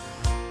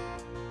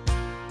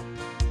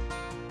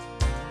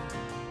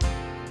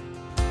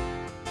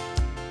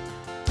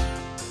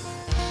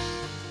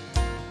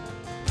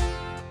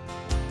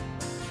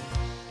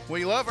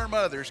We love our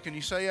mothers. Can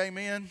you say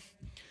amen?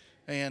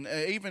 And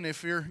even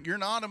if you're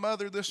not a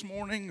mother this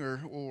morning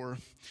or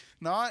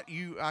not,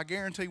 I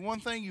guarantee one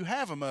thing, you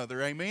have a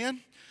mother.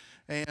 Amen?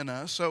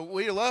 And so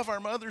we love our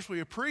mothers. We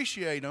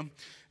appreciate them.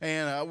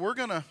 And we're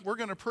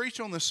gonna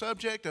preach on the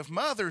subject of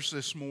mothers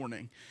this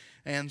morning.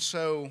 And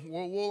so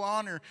we'll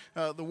honor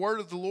the word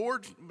of the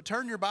Lord.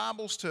 Turn your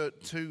Bibles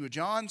to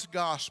John's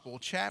Gospel,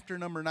 chapter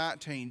number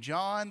 19.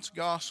 John's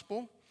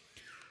Gospel,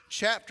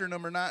 chapter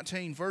number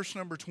 19, verse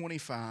number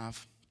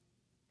 25.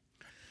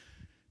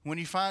 When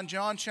you find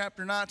John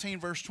chapter 19,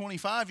 verse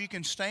 25, you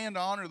can stand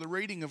to honor the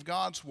reading of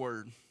God's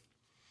Word.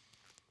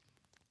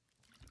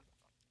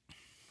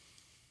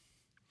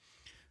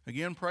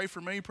 Again, pray for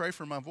me, pray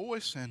for my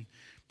voice, and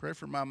pray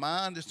for my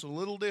mind. It's a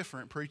little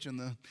different preaching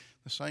the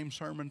same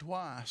sermon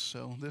twice,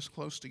 so this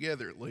close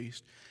together at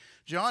least.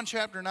 John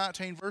chapter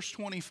 19, verse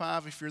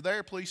 25. If you're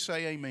there, please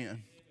say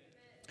amen.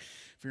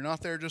 If you're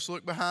not there, just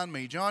look behind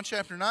me. John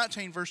chapter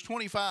 19, verse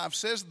 25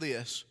 says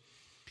this.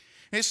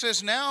 It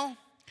says, "Now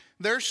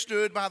there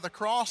stood by the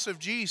cross of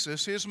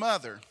Jesus his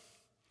mother,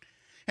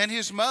 and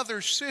his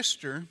mother's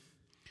sister,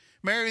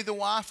 Mary the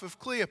wife of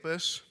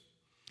Cleopas,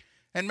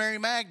 and Mary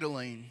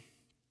Magdalene.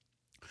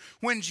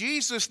 When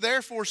Jesus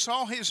therefore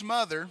saw his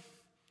mother,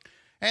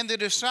 and the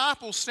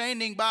disciple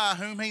standing by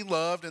whom he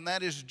loved, and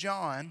that is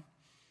John,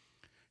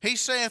 he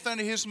saith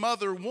unto his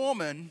mother,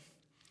 Woman,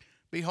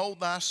 behold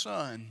thy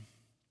son.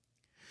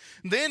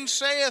 Then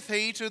saith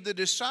he to the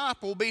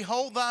disciple,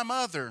 Behold thy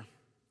mother.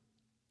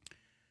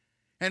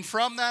 And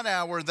from that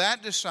hour,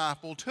 that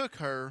disciple took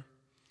her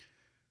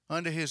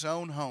unto his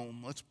own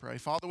home." Let's pray.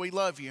 Father, we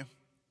love you.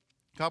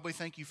 God, we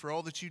thank you for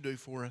all that you do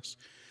for us.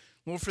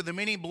 Lord, for the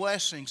many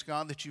blessings,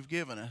 God, that you've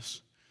given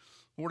us.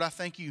 Lord, I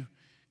thank you,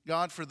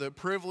 God, for the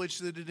privilege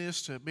that it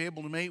is to be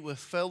able to meet with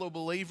fellow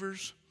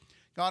believers,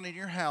 God, in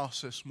your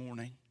house this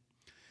morning.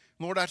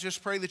 Lord, I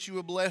just pray that you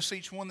would bless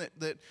each one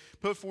that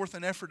put forth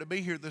an effort to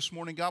be here this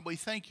morning. God, we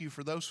thank you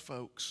for those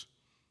folks.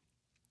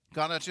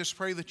 God, I just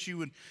pray that you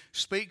would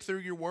speak through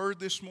your word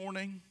this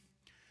morning.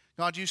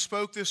 God, you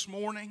spoke this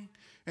morning,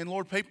 and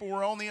Lord, people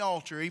were on the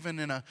altar, even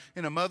in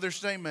a Mother's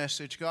Day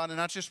message, God,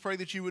 and I just pray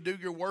that you would do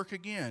your work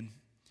again.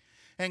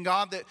 And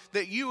God,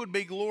 that you would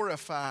be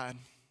glorified.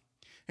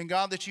 And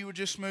God, that you would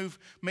just move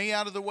me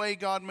out of the way,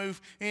 God, move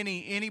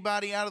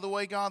anybody out of the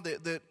way, God,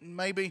 that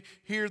may be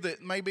here,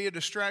 that may be a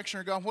distraction,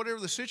 or God,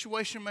 whatever the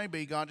situation may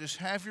be, God, just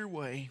have your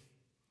way.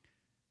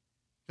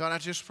 God, I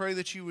just pray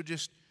that you would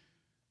just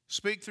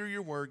speak through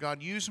your word.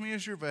 God, use me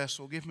as your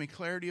vessel. Give me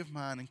clarity of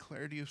mind and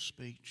clarity of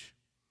speech.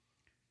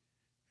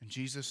 In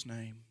Jesus'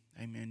 name,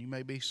 amen. You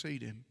may be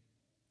seated.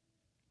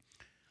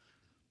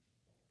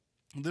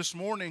 This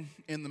morning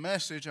in the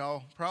message,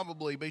 I'll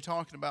probably be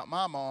talking about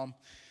my mom.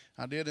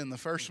 I did in the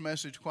first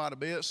message quite a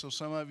bit, so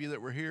some of you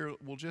that were here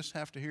will just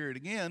have to hear it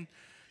again.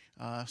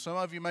 Some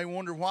of you may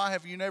wonder, why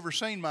have you never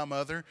seen my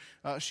mother?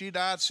 She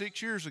died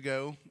 6 years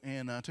ago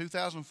in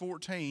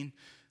 2014.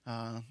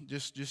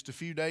 Just a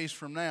few days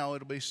from now,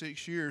 it'll be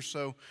 6 years.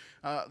 So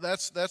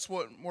that's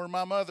where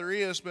my mother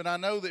is. But I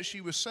know that she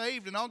was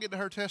saved, and I'll get to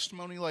her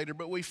testimony later.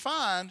 But we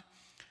find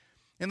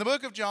in the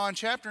book of John,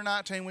 chapter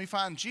 19, we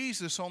find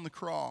Jesus on the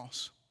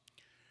cross.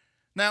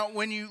 Now,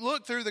 when you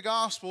look through the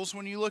Gospels,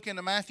 when you look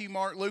into Matthew,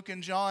 Mark, Luke,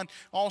 and John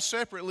all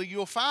separately,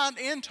 you'll find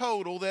in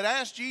total that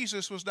as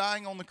Jesus was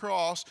dying on the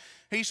cross,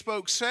 he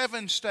spoke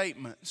 7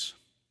 statements.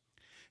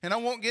 And I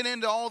won't get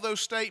into all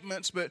those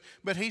statements, but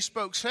he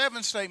spoke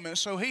 7 statements.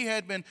 So he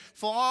had been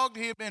flogged,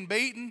 he had been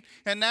beaten,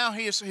 and now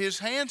his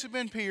hands have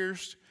been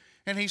pierced,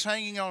 and he's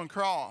hanging on a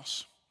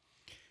cross.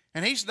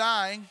 And he's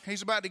dying.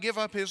 He's about to give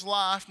up his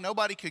life.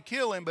 Nobody could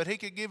kill him, but he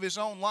could give his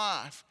own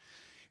life.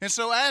 And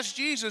so as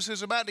Jesus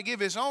is about to give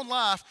his own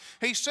life,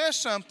 he says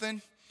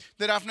something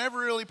that I've never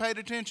really paid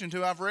attention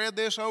to. I've read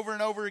this over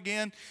and over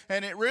again,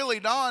 and it really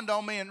dawned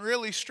on me and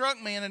really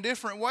struck me in a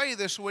different way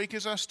this week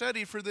as I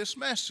studied for this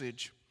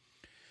message.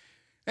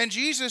 And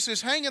Jesus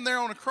is hanging there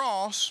on a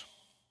cross,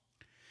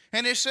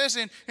 and it says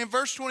in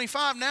verse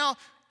 25, "Now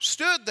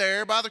stood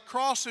there by the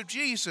cross of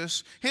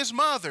Jesus, his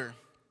mother,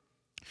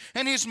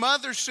 and his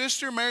mother's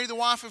sister, Mary the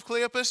wife of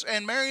Cleopas,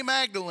 and Mary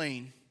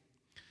Magdalene.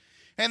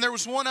 And there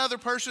was one other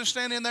person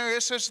standing there."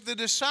 It says the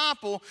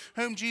disciple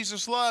whom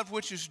Jesus loved,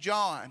 which is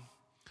John.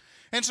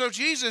 And so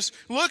Jesus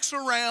looks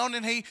around,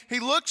 and he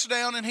looks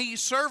down, and he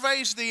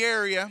surveys the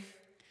area,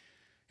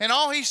 and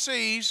all he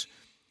sees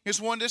is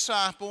one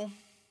disciple.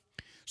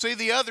 See,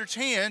 the other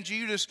 10,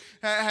 Judas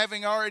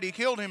having already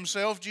killed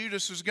himself,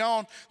 Judas is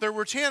gone. There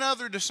were 10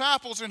 other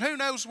disciples, and who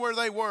knows where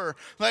they were.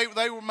 They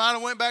might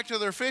have went back to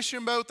their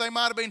fishing boat. They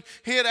might have been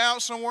hid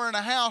out somewhere in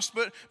a house.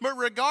 But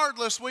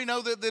regardless, we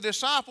know that the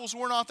disciples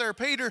were not there.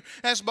 Peter,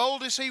 as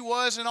bold as he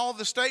was in all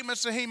the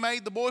statements that he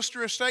made, the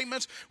boisterous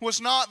statements,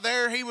 was not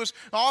there. He was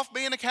off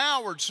being a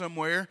coward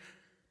somewhere.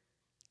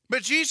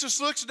 But Jesus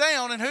looks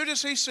down, and who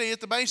does he see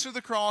at the base of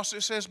the cross?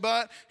 It says,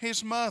 but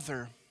his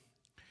mother,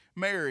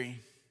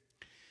 Mary.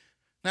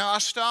 Now I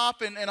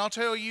stop and I'll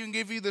tell you and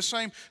give you the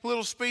same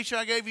little speech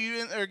I gave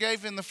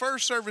in the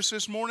first service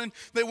this morning,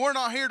 that we're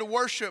not here to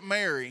worship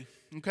Mary.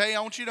 Okay,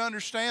 I want you to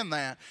understand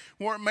that.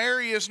 Where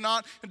Mary is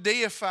not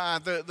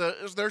deified.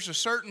 There's a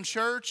certain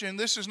church, and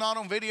this is not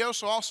on video,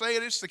 so I'll say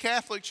it. It's the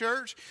Catholic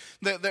Church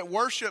that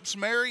worships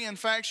Mary. In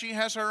fact, she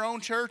has her own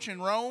church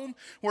in Rome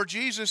where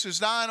Jesus is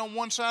dying on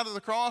one side of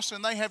the cross,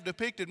 and they have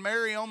depicted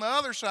Mary on the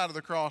other side of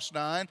the cross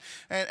dying.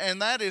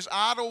 And that is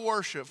idol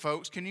worship,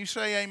 folks. Can you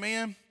say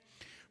amen?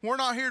 We're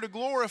not here to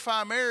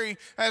glorify Mary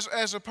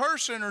as a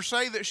person or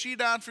say that she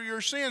died for your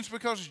sins,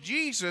 because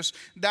Jesus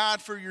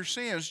died for your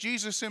sins.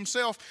 Jesus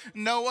himself,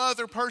 no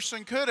other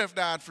person could have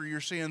died for your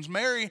sins.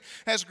 Mary,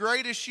 as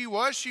great as she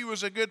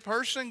was a good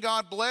person.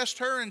 God blessed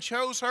her and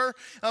chose her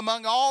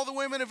among all the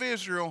women of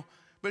Israel,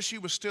 but she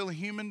was still a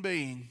human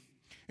being.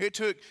 It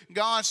took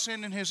God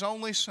sending his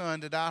only son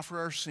to die for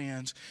our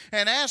sins.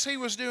 And as he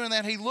was doing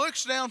that, he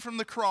looks down from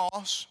the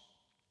cross,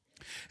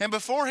 and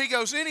before he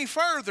goes any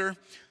further,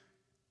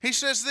 he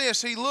says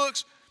this. He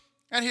looks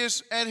at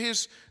his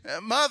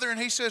mother and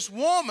he says,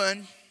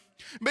 "Woman,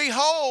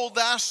 behold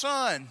thy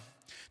son."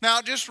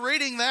 Now, just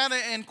reading that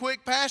in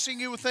quick passing,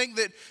 you would think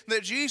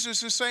that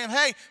Jesus is saying,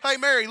 hey,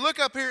 Mary, look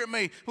up here at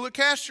me. Look,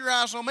 cast your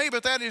eyes on me.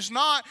 But that is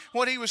not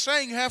what he was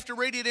saying. You have to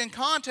read it in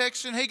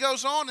context. And he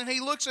goes on and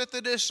he looks at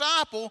the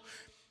disciple.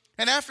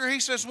 And after he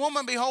says,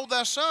 "Woman, behold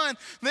thy son,"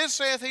 then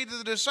saith he to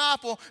the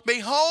disciple,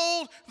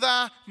 "Behold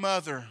thy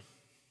mother."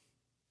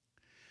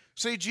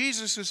 See,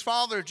 Jesus'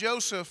 father,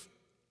 Joseph,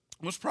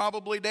 was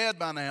probably dead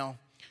by now.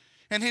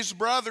 And his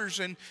brothers,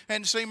 and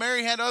see,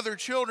 Mary had other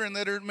children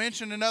that are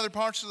mentioned in other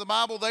parts of the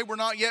Bible. They were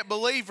not yet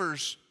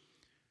believers.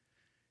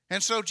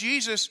 And so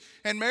Jesus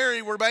and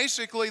Mary were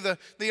basically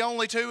the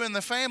only two in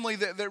the family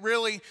that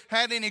really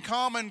had any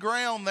common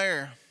ground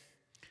there.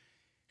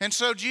 And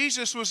so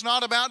Jesus was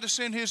not about to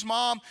send his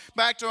mom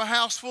back to a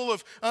house full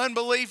of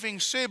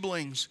unbelieving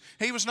siblings.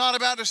 He was not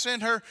about to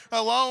send her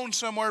alone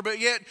somewhere, but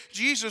yet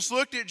Jesus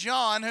looked at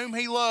John, whom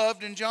he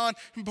loved, and John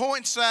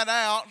points that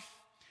out.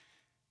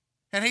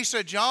 And he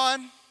said,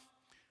 "John,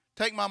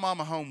 take my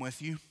mama home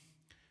with you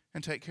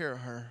and take care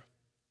of her."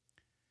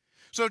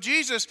 So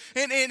Jesus,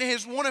 in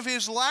one of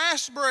his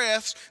last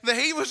breaths that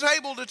he was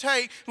able to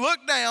take,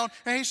 looked down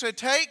and he said,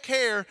 "Take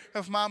care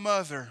of my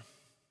mother."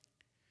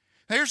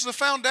 Here's the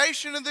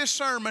foundation of this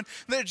sermon,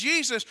 that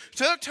Jesus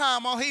took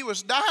time while he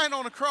was dying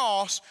on a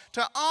cross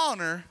to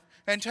honor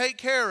and take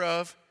care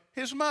of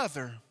his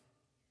mother.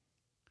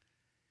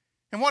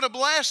 And what a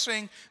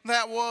blessing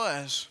that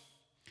was.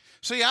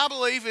 See, I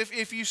believe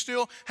if you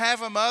still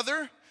have a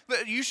mother,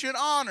 that you should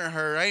honor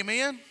her.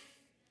 Amen?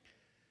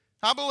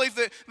 I believe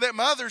that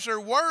mothers are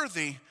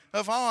worthy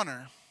of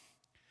honor.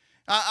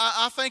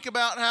 I think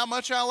about how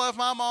much I love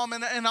my mom,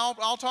 and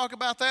I'll talk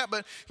about that.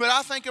 But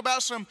I think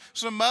about some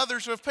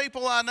mothers of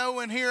people I know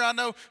in here. I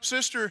know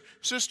Sister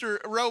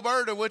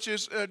Roberta, which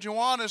is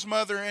Joanna's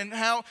mother, and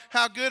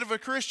how good of a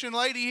Christian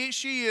lady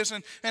she is,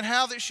 and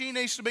how that she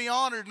needs to be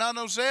honored. And I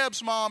know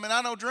Zeb's mom, and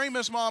I know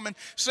Dreama's mom, and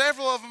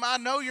several of them. I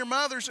know your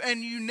mothers,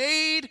 and you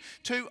need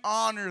to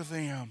honor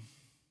them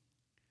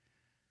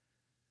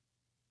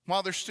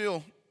while they're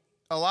still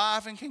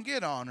alive and can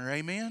get honor.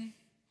 Amen?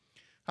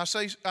 I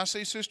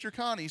see Sister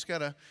Connie's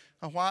got a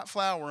white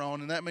flower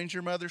on, and that means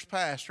your mother's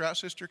passed, right,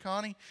 Sister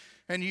Connie?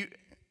 And you,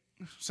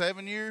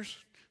 7 years?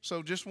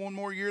 So just one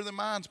more year than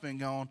mine's been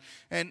gone.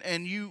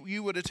 And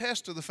you would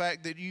attest to the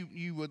fact that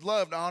you would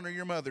love to honor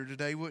your mother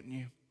today, wouldn't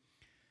you?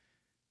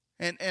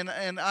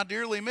 And I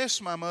dearly miss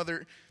my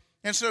mother.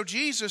 And so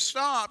Jesus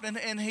stopped,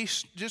 and he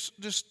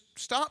just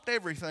stopped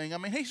everything. I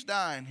mean, he's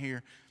dying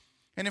here.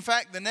 And in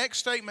fact, the next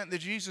statement that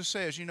Jesus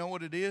says, you know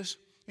what it is?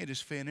 It is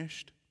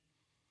finished.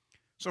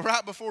 So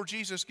right before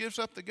Jesus gives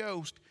up the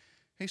ghost,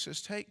 he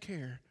says, "Take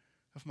care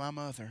of my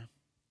mother."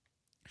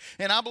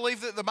 And I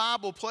believe that the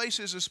Bible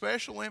places a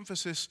special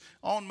emphasis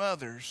on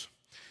mothers.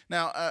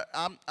 Now,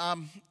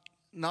 I'm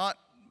not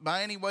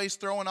by any ways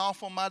throwing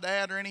off on my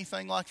dad or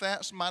anything like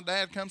that. So my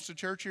dad comes to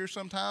church here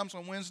sometimes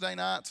on Wednesday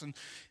nights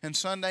and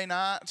Sunday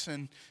nights,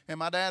 and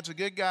my dad's a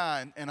good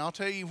guy. And I'll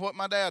tell you what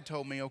my dad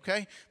told me,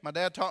 okay? My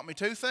dad taught me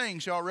two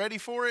things. Y'all ready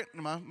for it?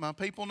 My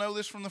people know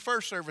this from the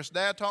first service.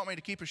 Dad taught me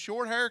to keep a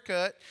short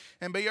haircut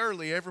and be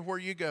early everywhere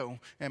you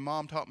go. And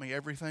Mom taught me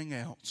everything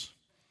else.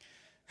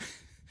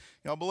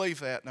 Y'all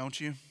believe that, don't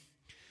you?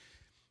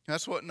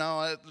 That's what,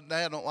 no,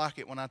 Dad don't like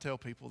it when I tell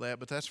people that,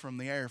 but that's from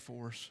the Air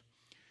Force.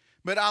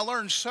 But I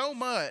learned so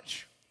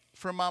much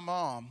from my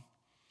mom,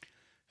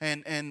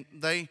 and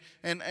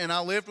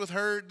I lived with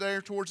her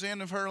there towards the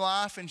end of her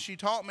life, and she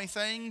taught me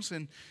things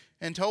and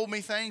told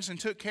me things and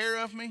took care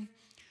of me.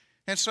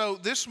 And so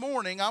this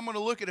morning I'm going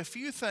to look at a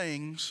few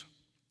things,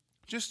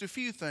 just a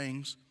few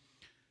things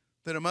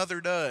that a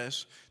mother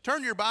does.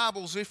 Turn your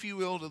Bibles, if you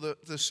will, to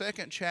the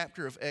second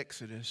chapter of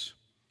Exodus.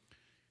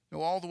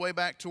 Go all the way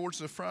back towards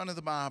the front of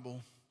the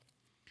Bible.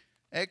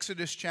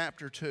 Exodus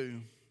chapter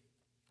 2.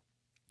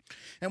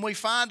 And we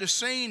find a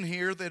scene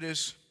here that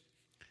is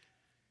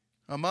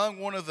among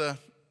one of the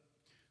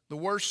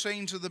worst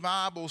scenes of the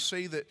Bible.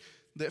 See that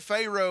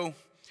Pharaoh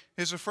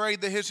is afraid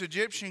that his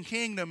Egyptian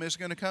kingdom is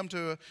going to come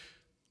to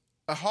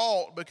a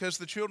halt because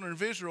the children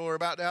of Israel are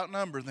about to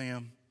outnumber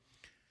them.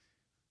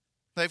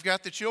 They've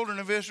got the children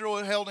of Israel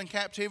held in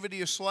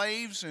captivity as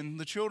slaves, and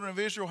the children of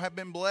Israel have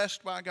been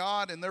blessed by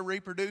God, and they're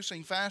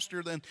reproducing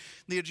faster than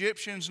the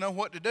Egyptians know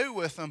what to do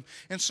with them.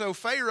 And so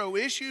Pharaoh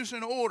issues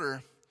an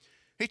order.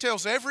 He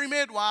tells every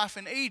midwife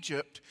in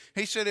Egypt,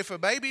 he said, if a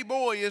baby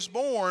boy is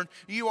born,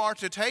 you are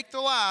to take the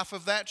life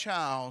of that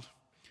child,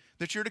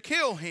 that you're to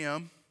kill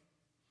him.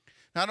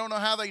 Now, I don't know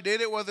how they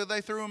did it, whether they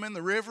threw him in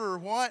the river or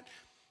what,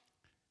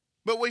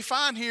 but we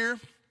find here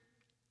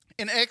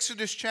in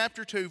Exodus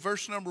chapter 2,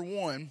 verse number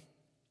 1,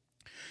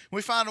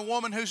 we find a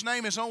woman whose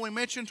name is only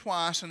mentioned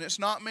twice, and it's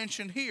not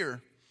mentioned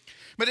here.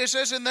 But it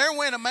says, and there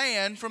went a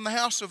man from the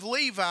house of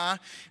Levi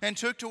and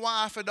took to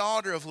wife a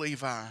daughter of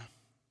Levi.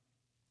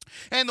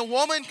 And the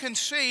woman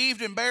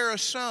conceived and bare a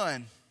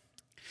son.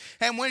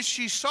 And when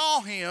she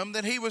saw him,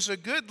 that he was a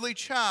goodly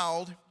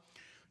child,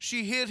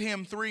 she hid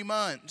him 3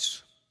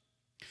 months.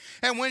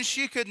 And when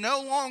she could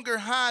no longer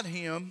hide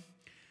him,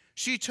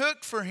 she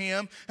took for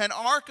him an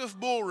ark of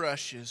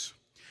bulrushes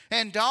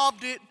and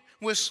daubed it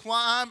with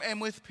slime and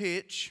with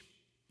pitch,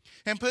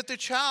 and put the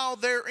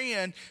child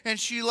therein, and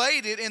she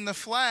laid it in the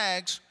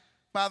flags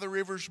by the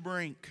river's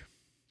brink.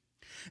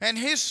 And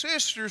his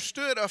sister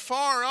stood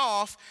afar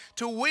off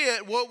to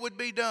wit what would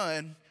be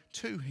done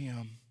to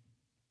him.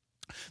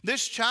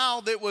 This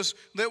child that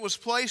was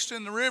placed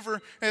in the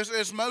river,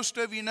 as most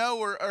of you know,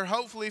 or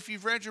hopefully if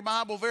you've read your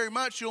Bible very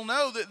much, you'll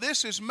know that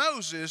this is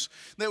Moses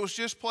that was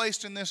just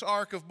placed in this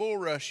ark of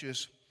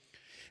bulrushes.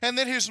 And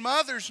that his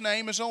mother's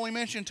name is only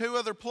mentioned 2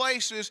 other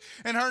places,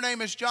 and her name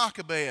is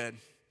Jochebed.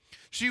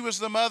 She was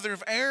the mother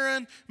of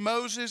Aaron,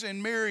 Moses,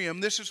 and Miriam.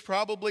 This is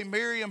probably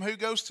Miriam who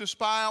goes to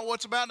spy out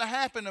what's about to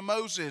happen to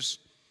Moses.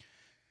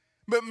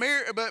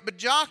 But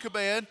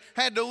Jochebed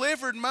had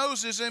delivered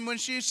Moses, and when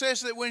she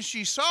says that when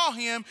she saw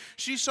him,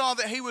 she saw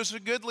that he was a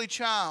goodly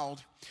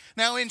child.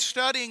 Now, in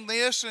studying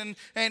this and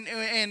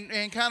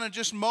kind of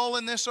just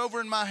mulling this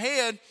over in my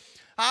head,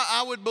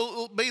 I would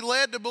be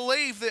led to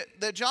believe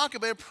that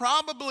Jochebed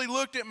probably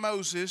looked at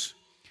Moses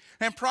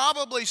and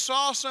probably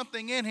saw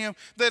something in him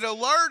that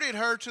alerted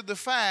her to the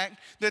fact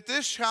that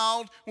this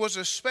child was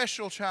a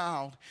special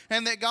child,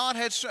 and that God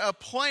had a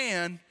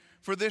plan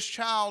for this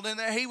child, and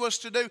that he was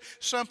to do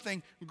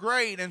something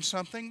great and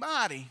something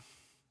mighty.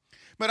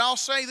 But I'll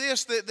say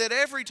this, that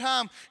every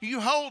time you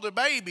hold a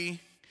baby,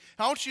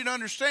 I want you to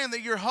understand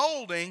that you're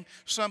holding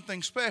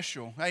something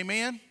special.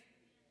 Amen?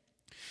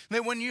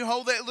 That when you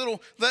hold that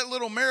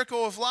little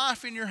miracle of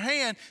life in your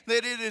hand,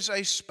 that it is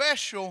a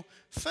special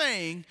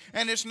thing,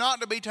 and it's not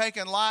to be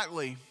taken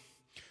lightly.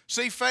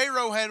 See,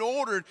 Pharaoh had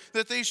ordered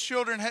that these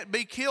children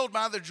be killed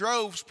by the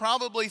droves.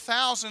 Probably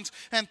thousands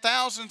and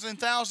thousands and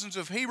thousands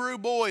of Hebrew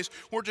boys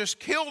were just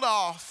killed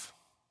off.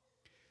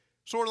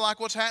 Sort of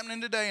like what's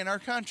happening today in our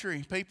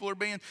country.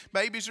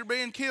 Babies are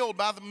being killed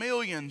by the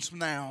millions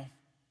now.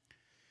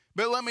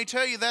 But let me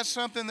tell you, that's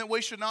something that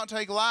we should not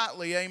take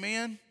lightly,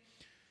 amen?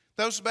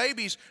 Those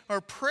babies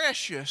are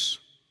precious,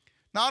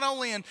 not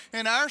only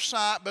in our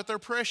sight, but they're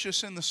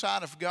precious in the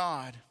sight of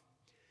God.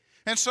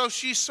 And so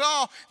she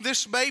saw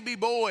this baby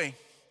boy,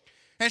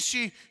 and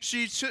she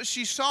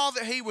saw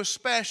that he was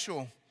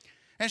special.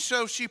 And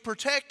so she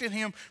protected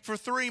him for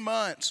 3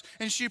 months,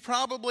 and she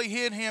probably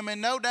hid him,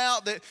 and no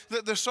doubt that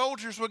the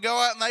soldiers would go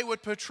out and they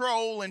would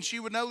patrol, and she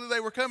would know that they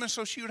were coming,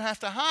 so she would have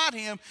to hide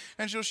him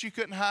until she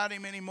couldn't hide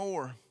him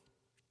anymore.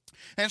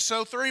 And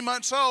so 3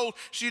 months old,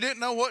 she didn't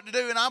know what to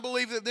do, and I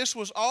believe that this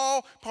was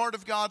all part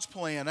of God's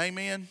plan,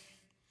 amen?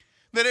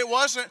 That it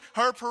wasn't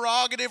her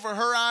prerogative or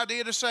her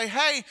idea to say,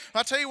 hey,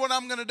 I'll tell you what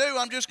I'm going to do.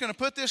 I'm just going to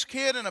put this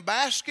kid in a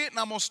basket and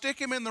I'm going to stick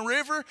him in the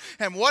river,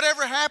 and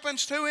whatever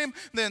happens to him,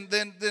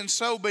 then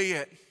so be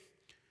it.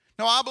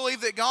 No, I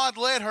believe that God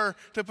led her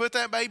to put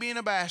that baby in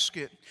a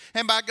basket.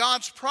 And by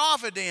God's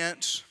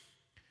providence,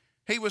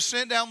 he was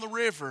sent down the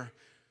river.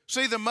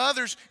 See, the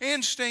mother's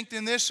instinct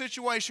in this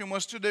situation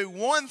was to do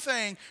one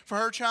thing for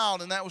her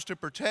child, and that was to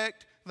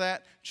protect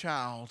that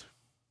child.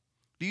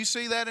 Do you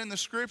see that in the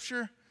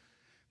scripture?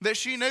 That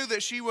she knew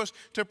that she was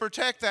to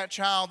protect that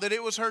child, that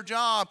it was her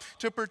job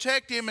to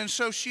protect him, and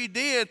so she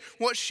did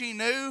what she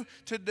knew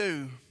to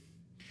do.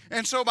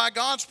 And so by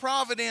God's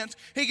providence,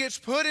 he gets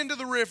put into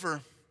the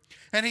river,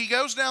 and he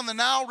goes down the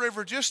Nile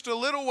River just a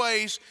little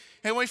ways,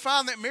 and we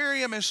find that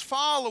Miriam is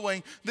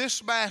following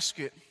this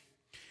basket.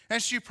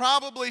 And she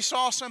probably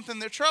saw something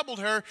that troubled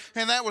her,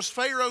 and that was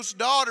Pharaoh's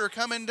daughter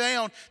coming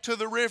down to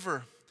the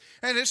river.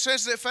 And it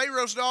says that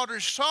Pharaoh's daughter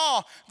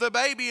saw the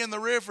baby in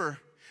the river,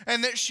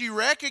 and that she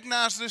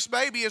recognized this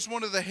baby as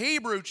one of the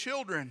Hebrew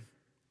children.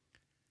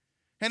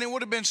 And it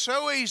would have been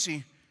so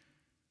easy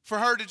for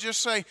her to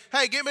just say,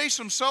 hey, get me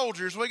some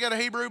soldiers. We got a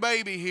Hebrew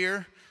baby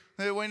here.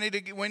 We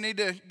need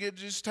to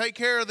just take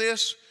care of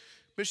this.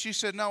 But she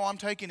said, no, I'm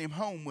taking him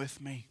home with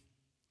me.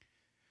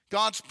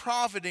 God's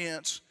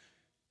providence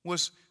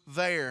was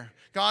there.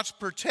 God's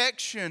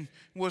protection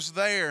was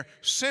there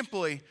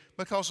simply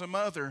because a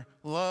mother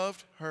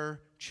loved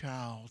her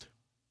child.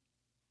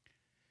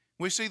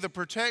 We see the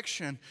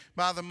protection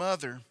by the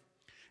mother.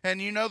 And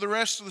you know the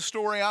rest of the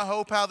story, I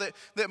hope, how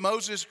that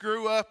Moses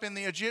grew up in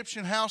the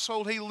Egyptian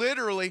household. He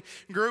literally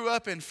grew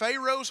up in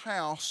Pharaoh's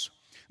house.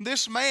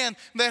 This man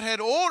that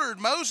had ordered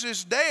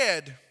Moses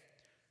dead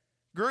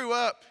grew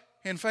up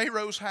in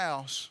Pharaoh's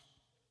house.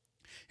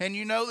 And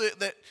you know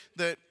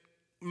that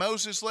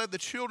Moses led the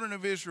children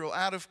of Israel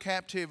out of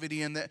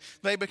captivity, and that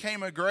they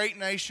became a great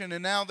nation.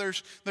 And now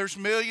there's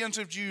millions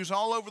of Jews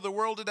all over the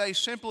world today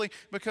simply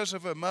because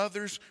of a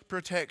mother's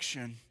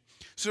protection.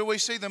 So we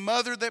see the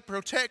mother that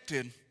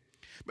protected.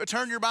 But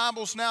turn your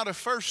Bibles now to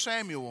 1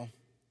 Samuel.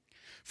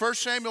 1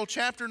 Samuel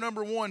chapter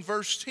number 1,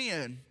 verse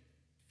 10.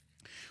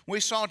 We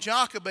saw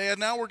Jochebed.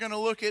 Now we're going to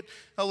look at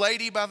a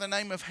lady by the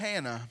name of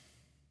Hannah.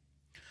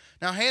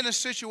 Now Hannah's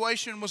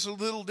situation was a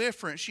little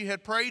different. She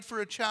had prayed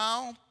for a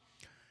child.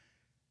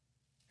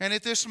 And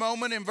at this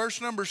moment in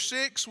verse number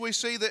 6, we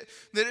see that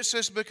it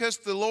says, because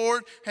the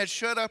Lord had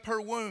shut up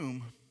her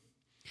womb.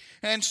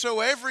 And so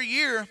every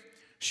year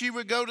she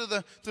would go to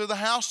the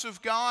house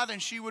of God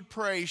and she would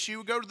pray. She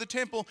would go to the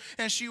temple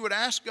and she would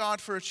ask God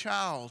for a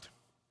child.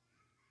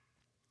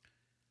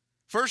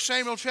 1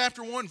 Samuel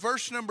chapter 1,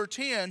 verse number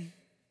 10,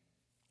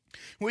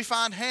 we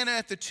find Hannah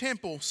at the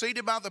temple,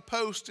 seated by the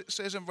post, it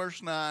says in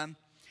verse 9.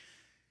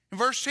 And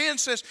verse 10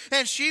 says,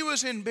 and she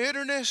was in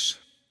bitterness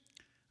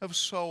of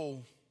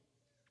soul,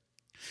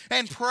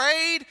 and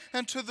prayed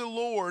unto the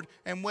Lord,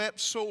 and wept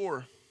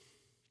sore.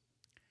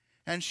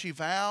 And she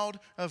vowed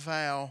a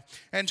vow,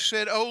 and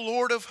said, O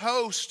Lord of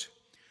hosts,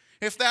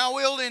 if thou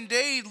wilt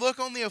indeed look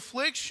on the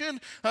affliction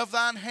of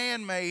thine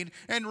handmaid,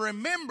 and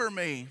remember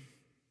me,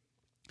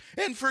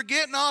 and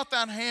forget not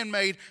thine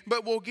handmaid,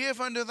 but will give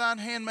unto thine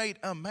handmaid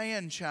a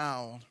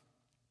man-child,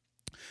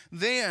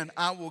 then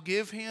I will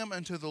give him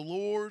unto the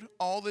Lord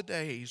all the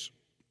days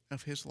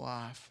of his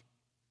life.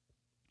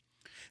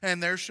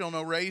 And there shall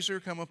no razor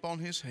come upon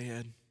his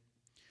head.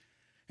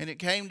 And it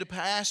came to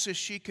pass as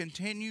she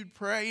continued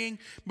praying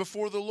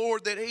before the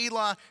Lord that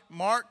Eli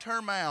marked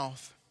her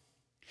mouth.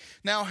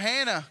 Now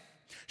Hannah,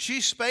 she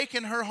spake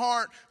in her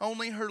heart,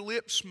 only her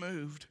lips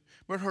moved,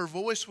 but her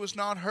voice was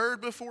not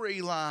heard before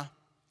Eli.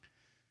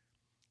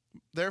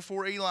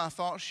 Therefore Eli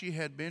thought she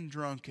had been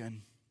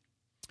drunken.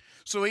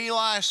 So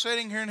Eli is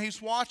sitting here and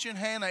he's watching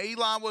Hannah.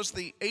 Eli was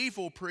the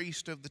evil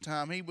priest of the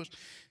time. He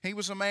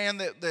was a man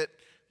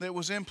that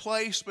was in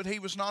place, but he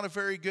was not a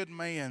very good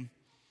man.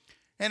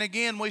 And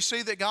again, we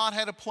see that God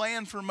had a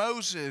plan for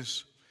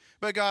Moses,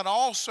 but God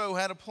also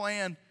had a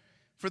plan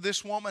for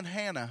this woman,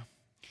 Hannah.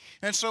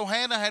 And so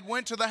Hannah had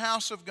went to the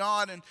house of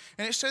God, and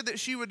it said that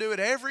she would do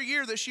it every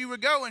year, that she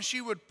would go and she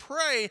would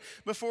pray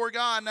before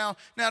God. Now,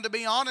 to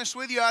be honest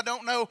with you, I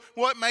don't know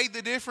what made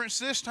the difference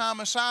this time,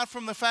 aside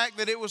from the fact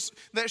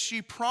that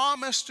she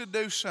promised to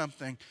do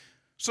something.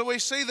 So we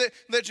see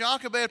that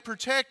Jochebed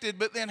protected,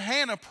 but then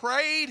Hannah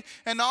prayed,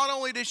 and not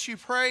only did she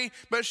pray,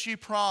 but she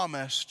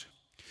promised.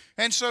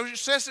 And so it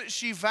says that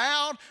she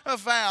vowed a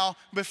vow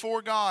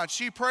before God.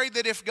 She prayed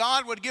that if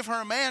God would give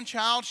her a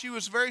man-child, she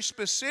was very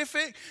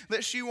specific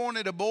that she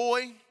wanted a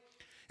boy.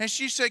 And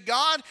she said,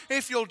 God,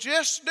 if you'll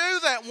just do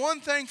that one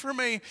thing for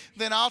me,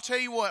 then I'll tell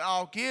you what,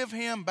 I'll give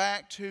him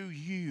back to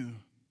you.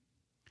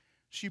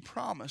 She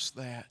promised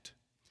that.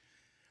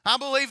 I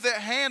believe that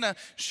Hannah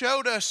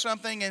showed us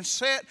something and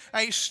set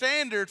a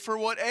standard for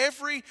what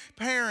every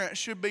parent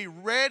should be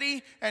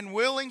ready and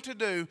willing to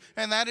do.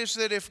 And that is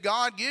that if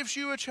God gives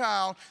you a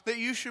child, that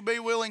you should be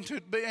willing to,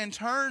 in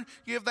turn,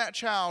 give that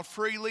child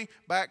freely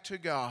back to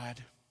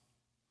God.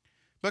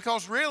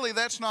 Because really,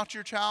 that's not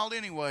your child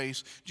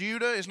anyways.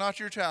 Judah is not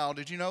your child.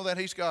 Did you know that?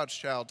 He's God's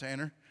child,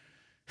 Tanner.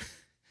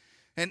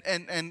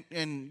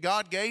 And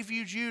God gave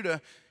you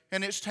Judah,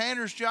 and it's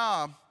Tanner's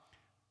job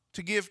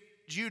to give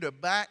Judah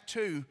back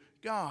to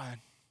God.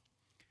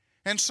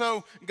 And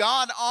so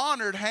God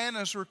honored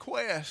Hannah's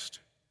request,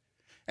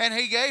 and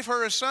he gave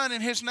her a son,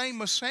 and his name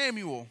was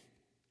Samuel.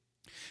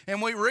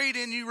 And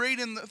you read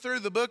through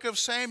the book of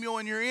Samuel,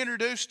 and you're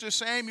introduced to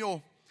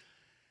Samuel.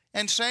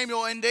 And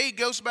Samuel indeed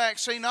goes back.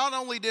 See, not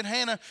only did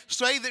Hannah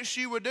say that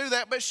she would do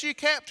that, but she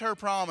kept her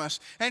promise.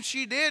 And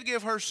she did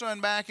give her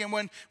son back. And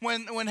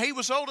when he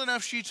was old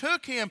enough, she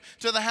took him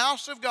to the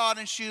house of God,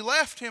 and she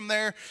left him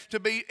there to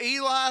be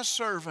Eli's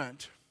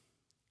servant.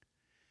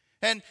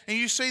 And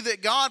you see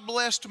that God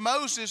blessed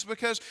Moses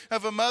because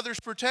of a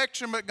mother's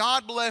protection, but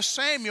God blessed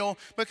Samuel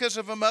because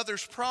of a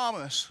mother's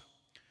promise.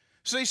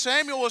 See,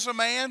 Samuel was a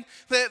man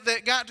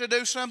that got to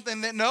do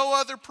something that no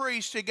other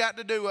priest had got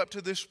to do up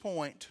to this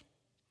point.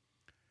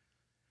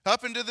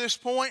 Up until this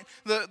point,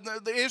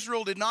 the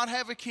Israel did not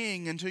have a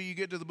king until you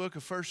get to the book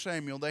of 1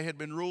 Samuel. They had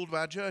been ruled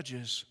by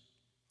judges.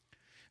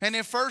 And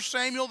in 1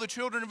 Samuel, the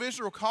children of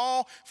Israel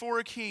call for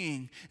a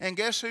king. And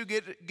guess who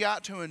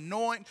got to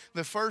anoint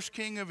the first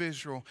king of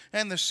Israel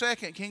and the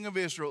second king of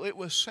Israel? It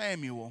was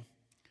Samuel.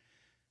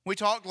 We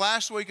talked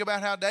last week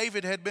about how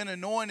David had been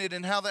anointed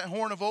and how that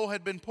horn of oil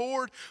had been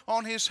poured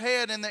on his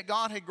head and that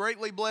God had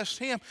greatly blessed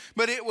him.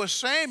 But it was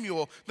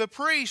Samuel, the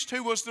priest,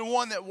 who was the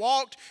one that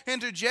walked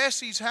into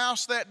Jesse's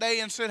house that day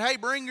and said, hey,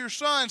 bring your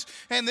sons.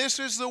 And this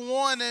is the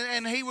one,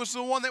 and he was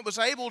the one that was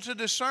able to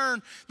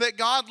discern that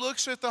God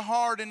looks at the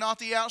heart and not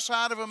the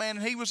outside of a man.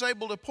 And he was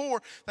able to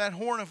pour that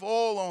horn of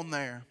oil on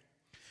there.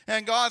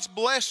 And God's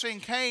blessing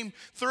came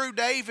through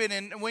David.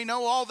 And we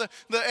know all the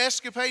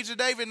escapades of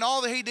David and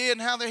all that he did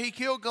and how that he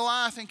killed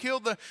Goliath and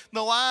killed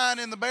the lion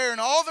and the bear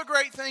and all the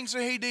great things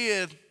that he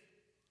did.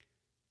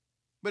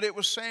 But it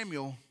was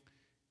Samuel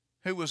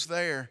who was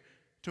there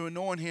to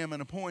anoint him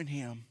and appoint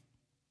him.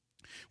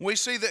 We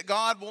see that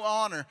God will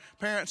honor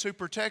parents who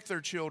protect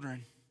their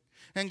children.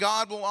 And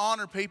God will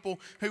honor people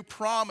who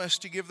promise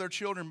to give their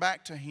children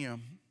back to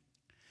Him.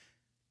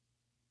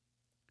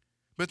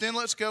 But then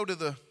let's go to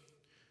the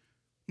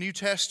New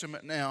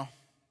Testament now,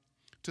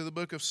 to the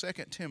book of 2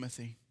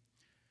 Timothy.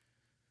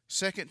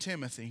 2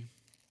 Timothy.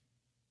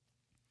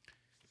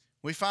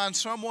 We find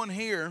someone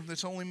here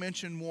that's only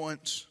mentioned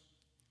once.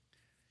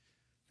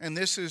 And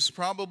this is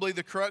probably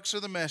the crux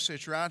of the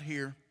message right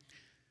here.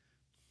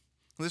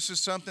 This is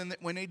something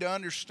that we need to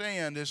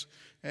understand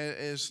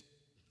as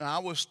I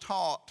was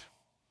taught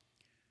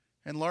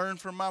and learned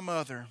from my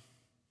mother.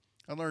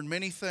 I learned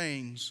many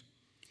things.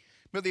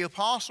 But the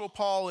Apostle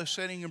Paul is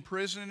sitting in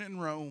prison in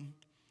Rome.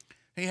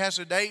 He has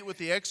a date with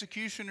the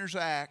executioner's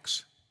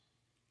axe.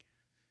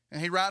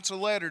 And he writes a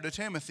letter to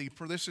Timothy.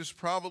 For this is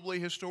probably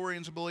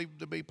historians believe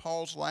to be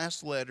Paul's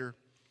last letter.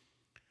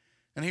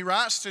 And he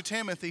writes to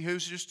Timothy,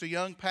 who's just a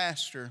young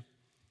pastor.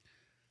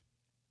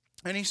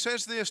 And he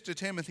says this to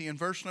Timothy in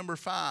verse number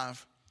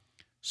 5.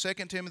 2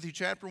 Timothy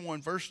chapter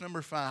 1, verse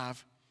number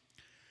 5.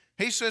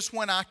 He says,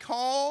 when I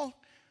call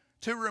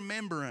to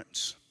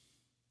remembrance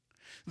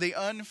the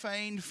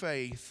unfeigned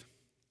faith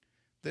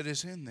that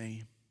is in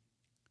thee,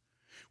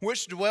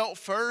 which dwelt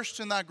first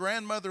in thy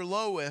grandmother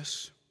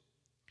Lois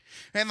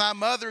and thy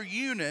mother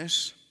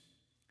Eunice,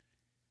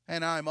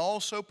 and I am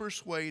also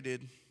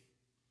persuaded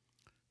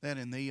that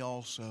in thee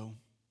also.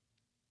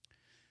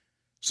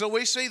 So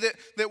we see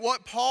that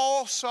what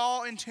Paul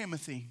saw in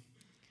Timothy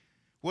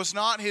was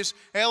not his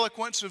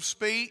eloquence of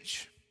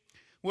speech,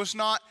 was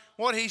not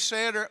what he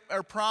said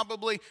or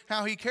probably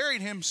how he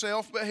carried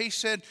himself, but he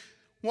said,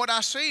 what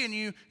I see in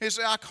you is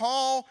I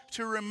call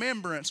to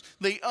remembrance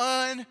the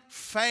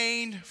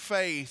unfeigned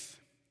faith.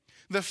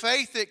 The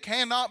faith that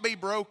cannot be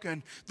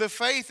broken. The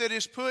faith that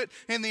is put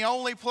in the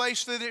only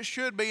place that it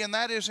should be, and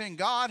that is in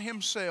God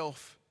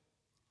Himself.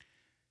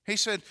 He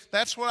said,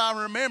 that's what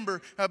I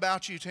remember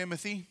about you,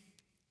 Timothy.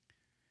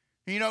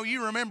 You know,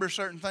 you remember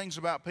certain things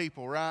about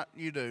people, right?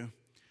 You do.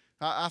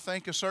 I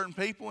think of certain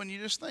people and you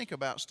just think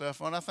about stuff.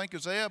 When I think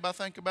of Zeb, I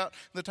think about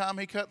the time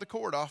he cut the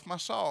cord off my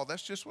saw.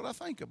 That's just what I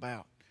think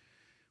about.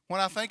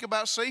 When I think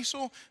about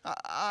Cecil,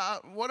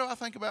 what do I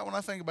think about when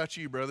I think about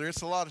you, brother?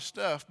 It's a lot of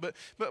stuff.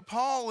 But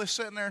Paul is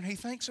sitting there and he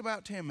thinks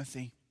about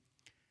Timothy.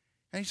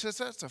 And he says,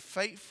 that's a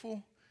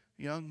faithful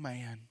young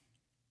man.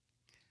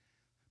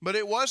 But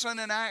it wasn't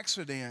an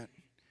accident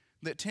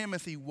that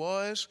Timothy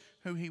was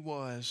who he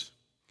was.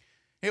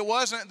 It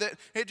wasn't that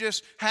it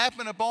just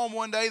happened upon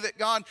one day that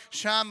God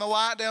shined the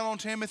light down on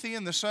Timothy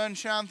and the sun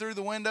shined through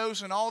the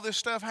windows and all this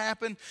stuff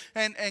happened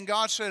and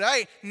God said,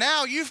 hey,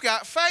 now you've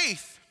got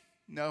faith.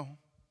 No.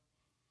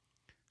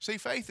 See,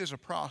 faith is a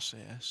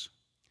process.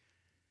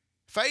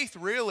 Faith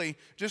really,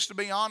 just to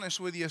be honest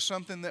with you, is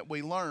something that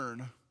we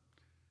learn.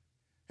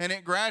 And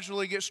it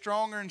gradually gets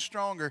stronger and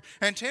stronger.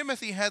 And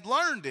Timothy had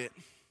learned it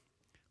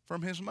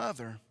from his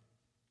mother.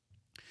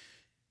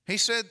 He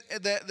said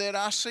that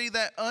I see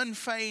that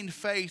unfeigned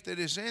faith that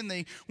is in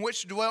thee,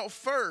 which dwelt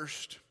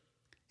first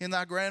in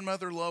thy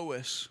grandmother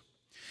Lois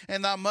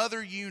and thy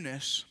mother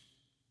Eunice,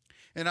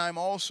 and I am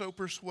also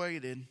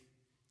persuaded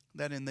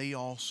that in thee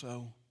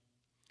also.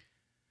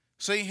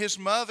 See, his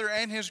mother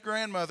and his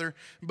grandmother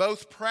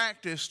both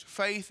practiced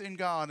faith in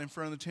God in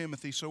front of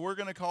Timothy. So we're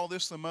going to call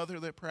this the mother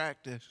that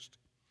practiced.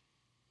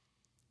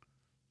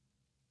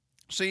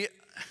 See,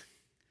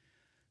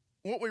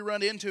 what we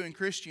run into in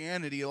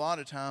Christianity a lot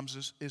of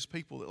times is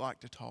people that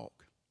like to talk.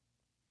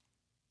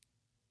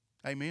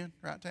 Amen?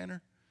 Right,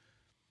 Tanner?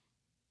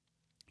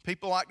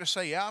 People like to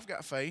say, yeah, I've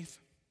got faith.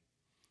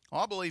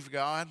 Well, I believe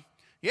God.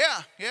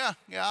 Yeah,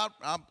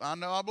 I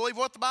know I believe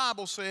what the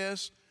Bible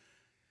says.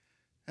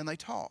 And they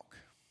talk.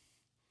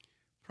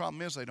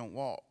 Problem is they don't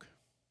walk.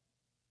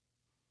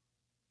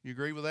 You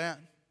agree with that?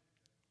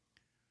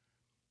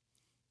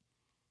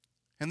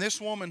 And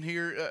this woman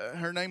here,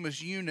 her name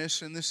is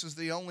Eunice, and this is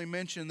the only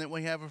mention that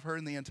we have of her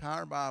in the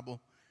entire Bible.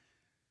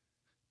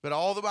 But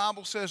all the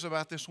Bible says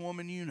about this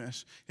woman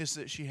Eunice is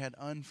that she had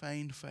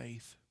unfeigned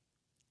faith.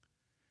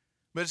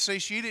 But see,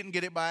 she didn't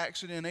get it by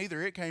accident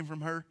either. It came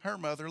from her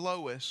mother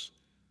Lois.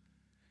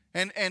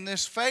 And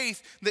this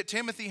faith that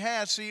Timothy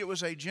had, see, it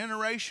was a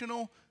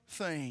generational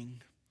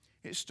thing.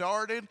 It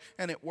started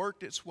and it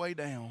worked its way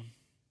down.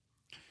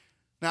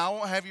 Now, I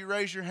won't have you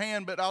raise your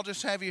hand, but I'll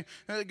just have you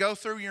go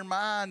through your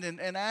mind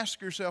and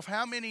ask yourself,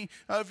 how many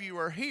of you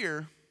are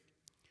here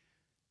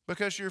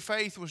because your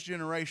faith was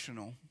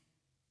generational?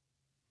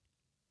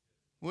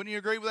 Wouldn't you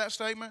agree with that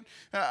statement?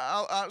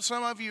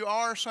 Some of you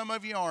are, some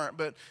of you aren't,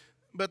 but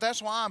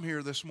that's why I'm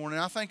here this morning.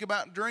 I think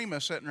about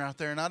Dreama sitting right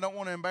there, and I don't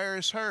want to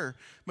embarrass her.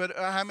 But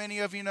how many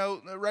of you know,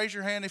 raise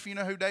your hand if you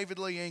know who David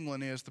Lee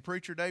England is, the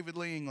preacher David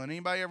Lee England.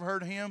 Anybody ever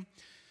heard of him?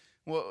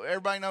 Well,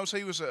 everybody knows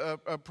he was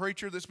a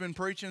preacher that's been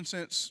preaching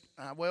since,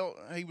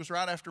 he was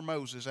right after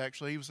Moses,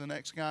 actually. He was the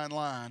next guy in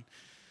line.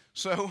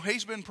 So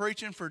he's been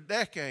preaching for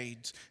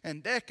decades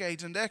and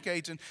decades and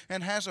decades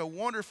and has a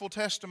wonderful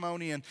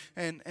testimony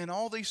and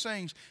all these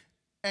things.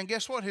 And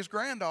guess what? His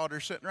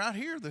granddaughter's sitting right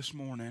here this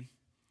morning.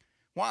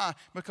 Why?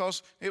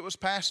 Because it was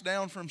passed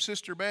down from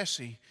Sister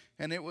Bessie,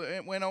 and it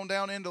went on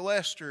down into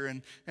Lester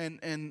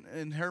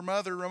and her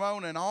mother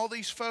Ramona and all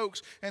these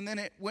folks, and then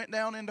it went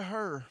down into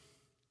her.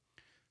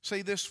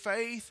 See, this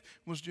faith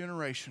was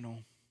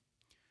generational,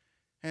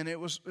 and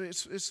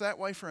it's that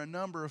way for a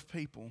number of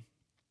people.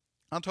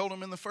 I told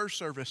them in the first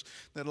service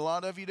that a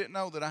lot of you didn't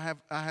know that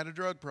I had a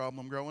drug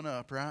problem growing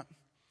up, right?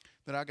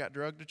 That I got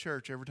drugged to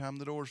church every time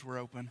the doors were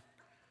open.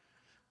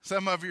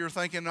 Some of you are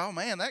thinking, "Oh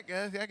man, that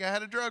guy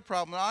had a drug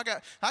problem." No,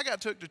 I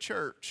got took to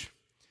church.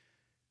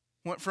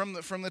 From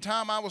the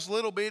time I was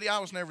little bitty, I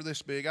was never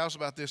this big. I was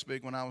about this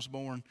big when I was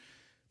born.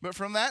 But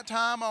from that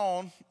time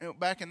on,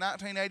 back in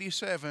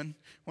 1987,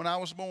 when I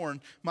was born,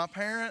 my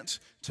parents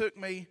took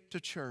me to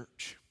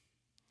church.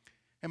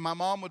 And my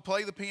mom would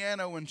play the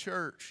piano in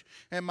church.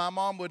 And my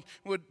mom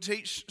would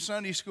teach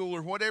Sunday school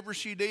or whatever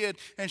she did,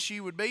 and she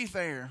would be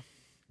there.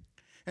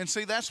 And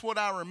see, that's what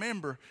I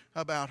remember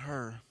about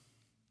her.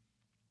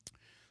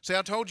 See,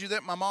 I told you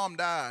that my mom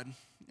died.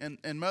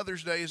 And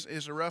Mother's Day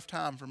is a rough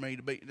time for me,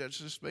 let's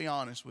just be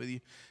honest with you.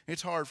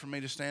 It's hard for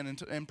me to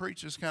stand and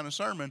preach this kind of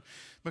sermon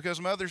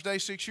because Mother's Day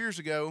 6 years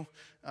ago,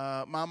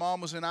 my mom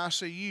was in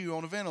ICU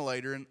on a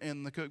ventilator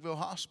in the Cookeville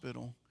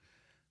Hospital.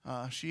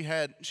 She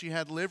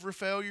had liver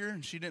failure,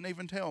 and she didn't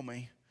even tell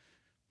me.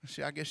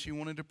 See, I guess she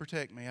wanted to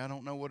protect me. I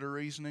don't know what her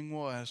reasoning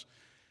was.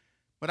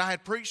 But I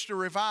had preached a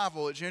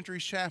revival at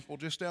Gentry's Chapel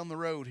just down the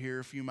road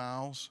here a few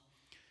miles.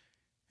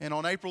 And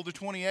on April the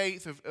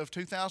 28th of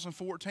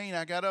 2014,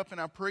 I got up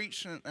and I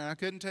preached, and I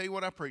couldn't tell you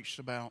what I preached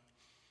about.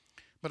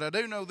 But I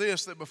do know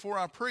this, that before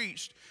I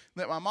preached,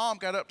 that my mom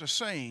got up to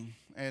sing.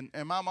 And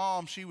my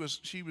mom, she was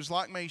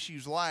like me, she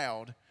was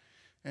loud.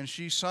 And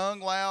she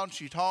sung loud,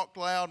 she talked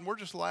loud, and we're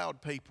just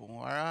loud people,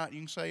 all right? You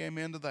can say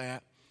amen to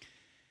that.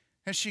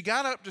 And she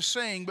got up to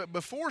sing, but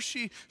before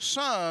she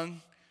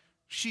sung,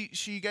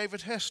 she gave a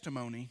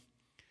testimony.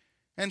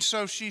 And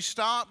so she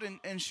stopped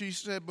and she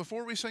said,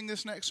 "Before we sing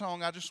this next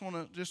song, I just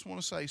want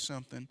to say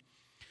something."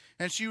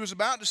 And she was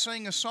about to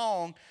sing a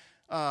song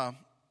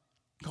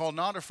called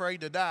 "Not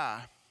Afraid to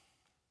Die."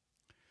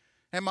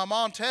 And my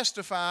mom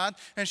testified,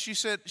 and she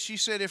said,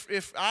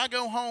 if I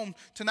go home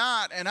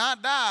tonight and I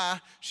die,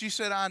 she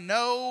said, I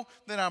know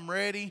that I'm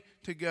ready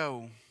to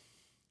go.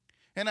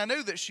 And I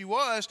knew that she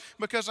was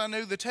because I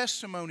knew the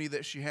testimony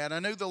that she had. I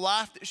knew the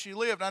life that she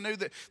lived. I knew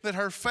that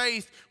her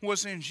faith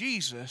was in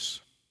Jesus.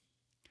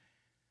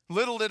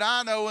 Little did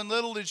I know and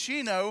little did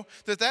she know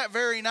that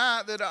very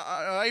night, that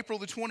April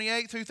the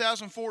 28th,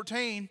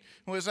 2014,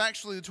 was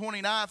actually the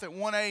 29th at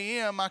 1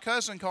 a.m., my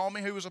cousin called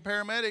me, who was a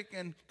paramedic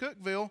in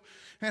Cookeville,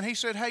 and he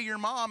said, "Hey, your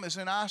mom is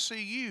in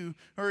ICU,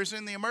 or is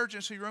in the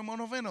emergency room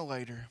on a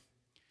ventilator."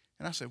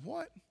 And I said,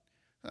 "What?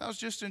 I was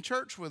just in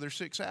church with her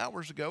 6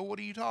 hours ago. What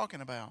are you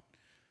talking about?"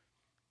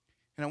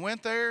 And I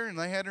went there, and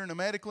they had her in a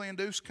medically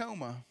induced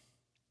coma.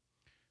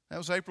 That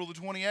was April the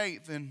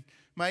 28th, and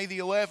May the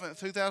 11th,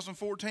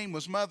 2014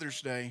 was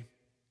Mother's Day.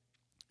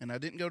 And I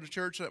didn't go to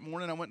church that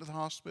morning. I went to the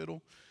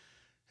hospital,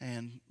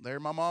 and there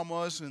my mom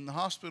was in the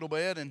hospital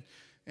bed,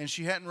 and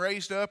she hadn't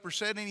raised up or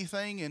said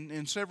anything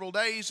in several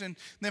days. And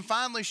then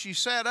finally she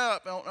sat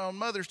up on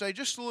Mother's Day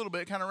just a little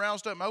bit, kind of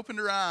roused up and opened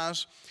her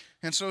eyes.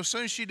 And so as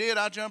soon as she did,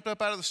 I jumped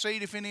up out of the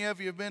seat. If any of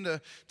you have been to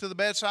the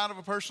bedside of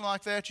a person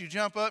like that, you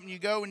jump up and you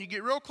go and you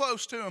get real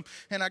close to them.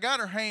 And I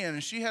got her hand,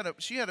 and she had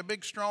a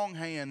big, strong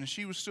hand, and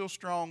she was still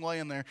strong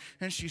laying there.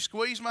 And she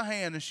squeezed my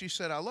hand, and she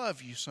said, "I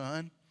love you,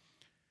 son."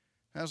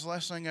 That was the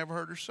last thing I ever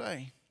heard her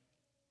say.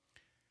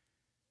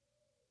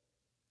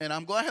 And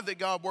I'm glad that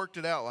God worked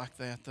it out like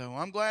that, though.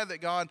 I'm glad that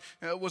God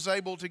was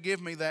able to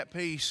give me that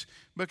peace.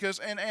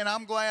 And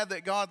I'm glad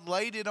that God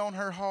laid it on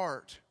her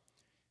heart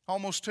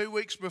almost 2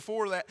 weeks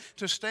before that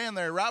to stand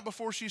there right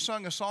before she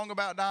sung a song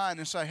about dying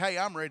and say, "Hey,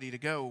 I'm ready to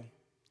go."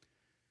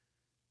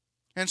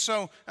 And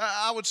so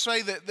I would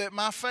say that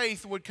my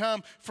faith would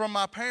come from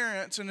my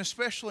parents, and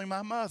especially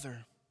my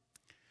mother.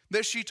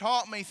 That she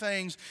taught me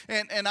things.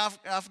 And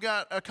I've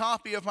got a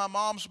copy of my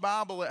mom's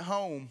Bible at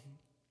home.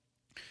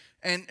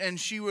 And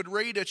she would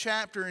read a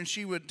chapter, and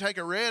she would take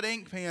a red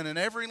ink pen, and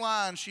every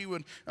line she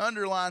would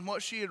underline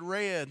what she had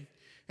read.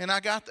 And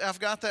I've got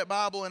that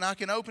Bible, and I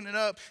can open it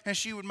up, and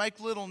she would make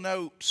little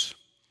notes.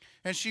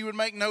 And she would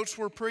make notes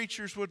where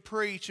preachers would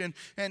preach. And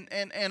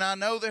I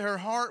know that her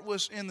heart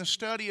was in the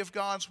study of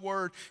God's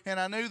Word. And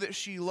I knew that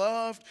she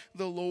loved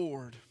the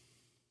Lord.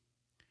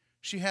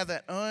 She had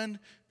that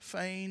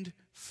unfeigned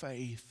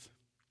faith.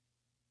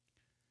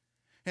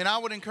 And I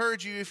would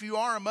encourage you, if you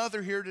are a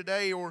mother here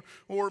today, or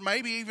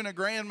maybe even a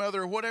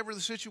grandmother, or whatever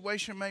the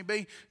situation may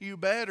be, you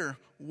better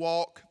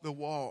walk the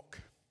walk.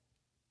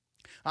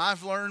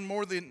 I've learned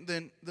more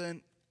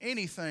than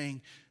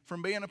anything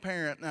from being a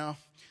parent now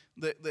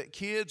that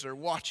kids are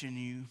watching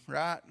you,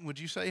 right? Would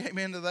you say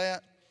amen to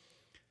that?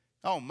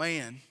 Oh,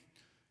 man.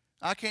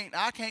 I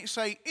can't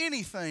say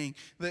anything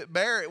that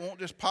Barrett won't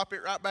just pop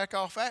it right back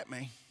off at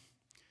me.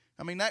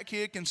 I mean, that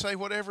kid can say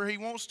whatever he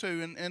wants to,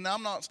 and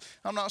I'm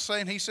not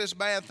saying he says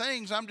bad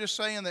things. I'm just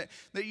saying that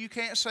you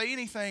can't say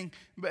anything,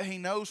 but he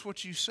knows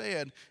what you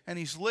said, and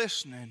he's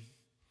listening.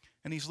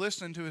 And he's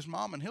listening to his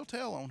mom, and he'll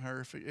tell on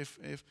her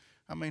if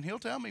he'll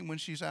tell me when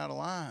she's out of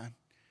line.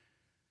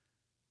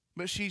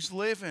 But she's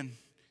living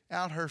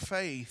out her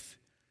faith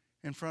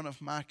in front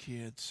of my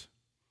kids,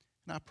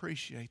 and I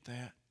appreciate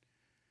that.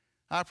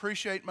 I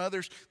appreciate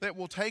mothers that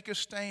will take a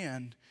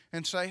stand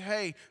and say,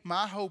 hey,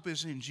 my hope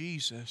is in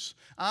Jesus.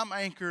 I'm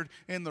anchored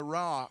in the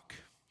rock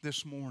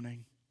this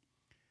morning.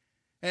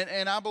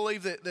 And I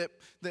believe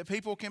that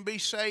people can be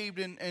saved,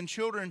 and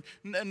children,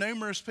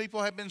 numerous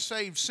people have been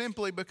saved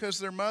simply because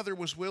their mother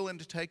was willing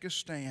to take a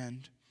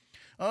stand.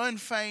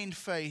 Unfeigned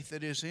faith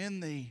that is in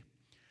thee,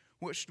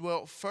 which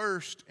dwelt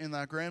first in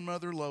thy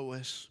grandmother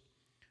Lois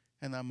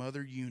and thy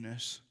mother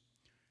Eunice.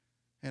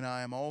 And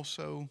I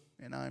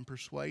am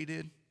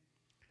persuaded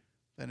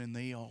that in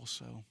thee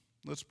also.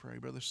 Let's pray,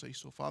 Brother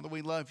Cecil. Father,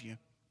 we love you.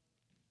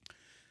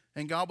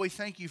 And God, we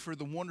thank you for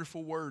the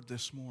wonderful word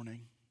this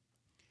morning.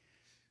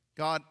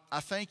 God, I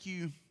thank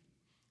you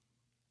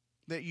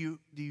that you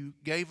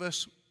gave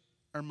us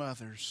our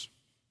mothers.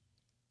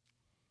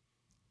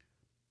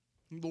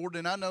 Lord,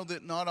 and I know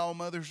that not all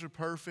mothers are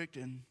perfect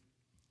and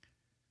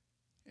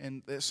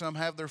that some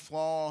have their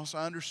flaws.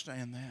 I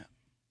understand that.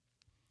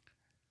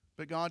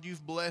 But God,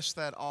 you've blessed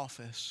that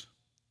office.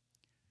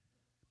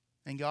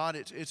 And God,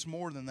 it's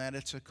more than that.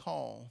 It's a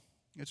call.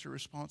 It's a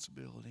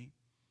responsibility.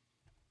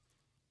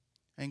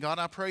 And God,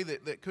 I pray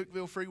that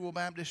Cookeville Free Will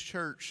Baptist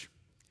Church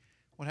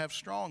would have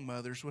strong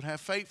mothers, would have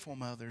faithful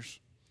mothers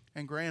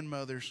and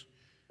grandmothers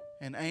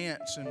and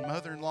aunts and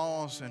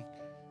mother-in-laws and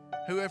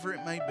whoever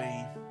it may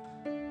be.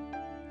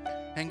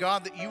 And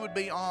God, that you would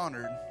be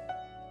honored.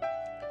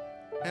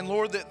 And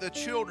Lord, that the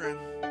children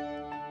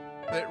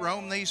that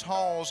roam these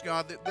halls,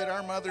 God, that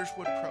our mothers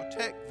would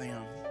protect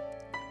them.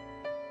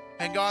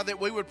 And God, that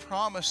we would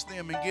promise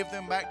them and give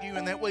them back to you,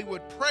 and that we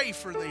would pray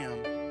for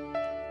them.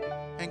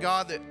 And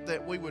God,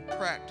 that we would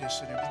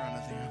practice it in front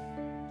of them.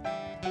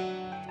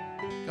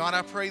 God,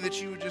 I pray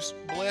that you would just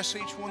bless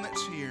each one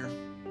that's here.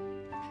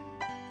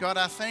 God,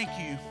 I thank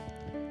you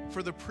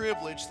for the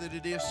privilege that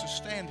it is to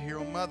stand here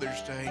on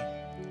Mother's Day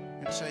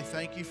and say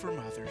thank you for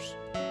mothers.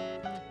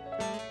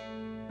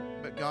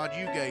 But God,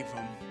 you gave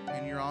them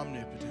in your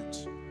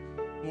omnipotence.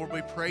 Lord,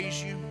 we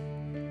praise you.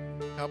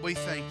 God, we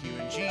thank you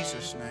in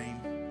Jesus' name.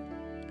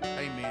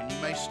 Amen.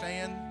 You may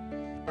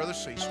stand. Brother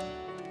Cecil.